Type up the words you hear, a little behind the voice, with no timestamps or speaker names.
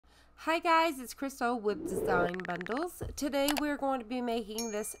Hi guys, it's Crystal with Design Bundles. Today we're going to be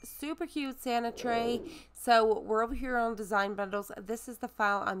making this super cute Santa tray. So we're over here on Design Bundles. This is the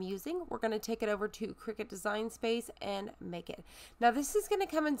file I'm using. We're going to take it over to Cricut Design Space and make it. Now this is going to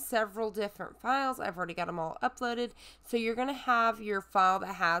come in several different files. I've already got them all uploaded. So you're going to have your file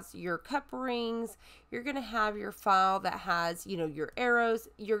that has your cup rings. You're going to have your file that has, your arrows.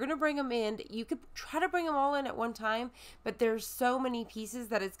 You're going to bring them in. You could try to bring them all in at one time, but there's so many pieces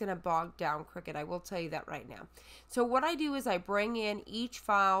that it's going to bog down Cricut. I will tell you that right now. So what I do is I bring in each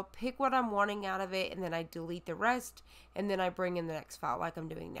file, pick what I'm wanting out of it, and then I delete the rest, and then I bring in the next file like I'm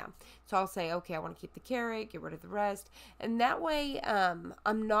doing now. So I'll say, okay, I want to keep the carrot, get rid of the rest, and that way I'm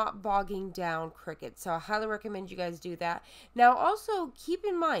not bogging down Cricut. So I highly recommend you guys do that. Now also keep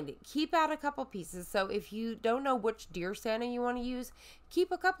in mind, keep out a couple pieces. So if you don't know which Dear Santa you want to use,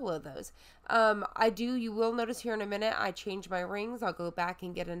 keep a couple of those. You will notice here in a minute, I change my rings. I'll go back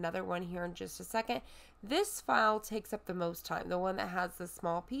and get another one here in just a second. This file takes up the most time, the one that has the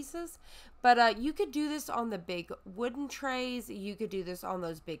small pieces. But you could do this on the big wooden trays. You could do this on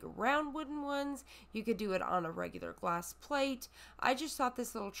those big round wooden ones. You could do it on a regular glass plate. I just thought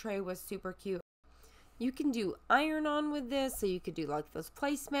this little tray was super cute. You can do iron-on with this, so you could do like those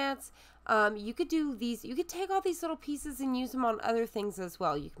placemats. You could do these, you could take all these little pieces and use them on other things as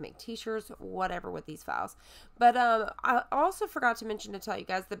well. You can make t-shirts, whatever with these files. But I also forgot to mention to tell you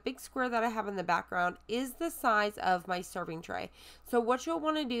guys, the big square that I have in the background is the size of my serving tray. So what you'll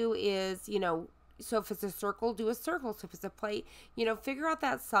want to do is, so if it's a circle, do a circle. So if it's a plate, figure out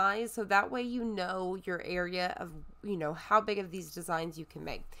that size so that way you know your area of, how big of these designs you can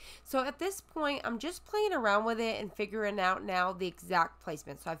make. So at this point, I'm just playing around with it and figuring out now the exact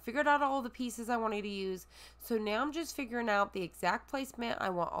placement. So I figured out all the pieces I wanted to use. So now I'm just figuring out the exact placement.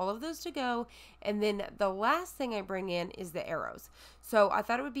 I want all of those to go. And then the last thing I bring in is the arrows. So I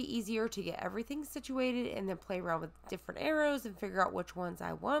thought it would be easier to get everything situated and then play around with different arrows and figure out which ones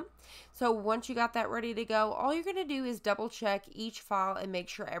I want. So once you got that ready to go, all you're going to do is double check each file and make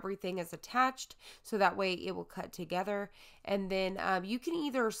sure everything is attached, so that way it will cut together. And then you can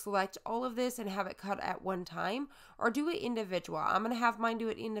either select all of this and have it cut at one time, or do it individual. I'm going to have mine do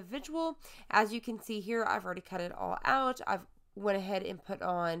it individual. As you can see here, I've already cut it all out. I've went ahead and put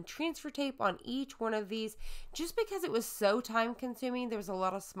on transfer tape on each one of these just because it was so time consuming. There was a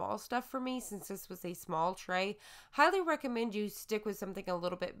lot of small stuff for me since this was a small tray. Highly recommend you stick with something a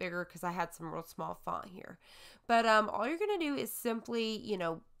little bit bigger because I had some real small font here. But all you're going to do is simply,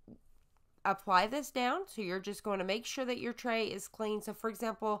 apply this down. So you're just going to make sure that your tray is clean. So for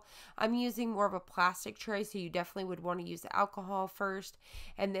example, I'm using more of a plastic tray, so you definitely would want to use alcohol first,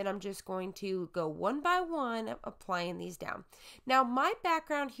 and then I'm just going to go one by one applying these down. Now my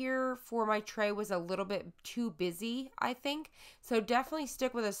background here for my tray was a little bit too busy, I think, so definitely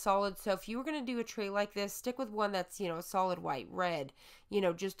stick with a solid. So if you were going to do a tray like this, stick with one that's a solid white, red,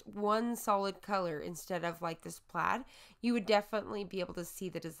 just one solid color instead of like this plaid. You would definitely be able to see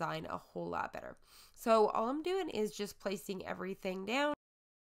the design a whole lot better. So all I'm doing is just placing everything down.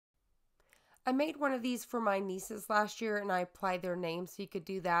 I made one of these for my nieces last year and I applied their names, so you could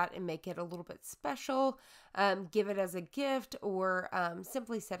do that and make it a little bit special, give it as a gift, or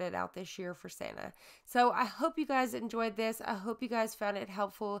simply set it out this year for Santa. So I hope you guys enjoyed this. I hope you guys found it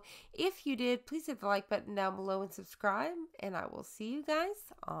helpful. If you did, please hit the like button down below and subscribe, and I will see you guys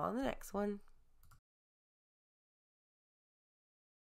on the next one.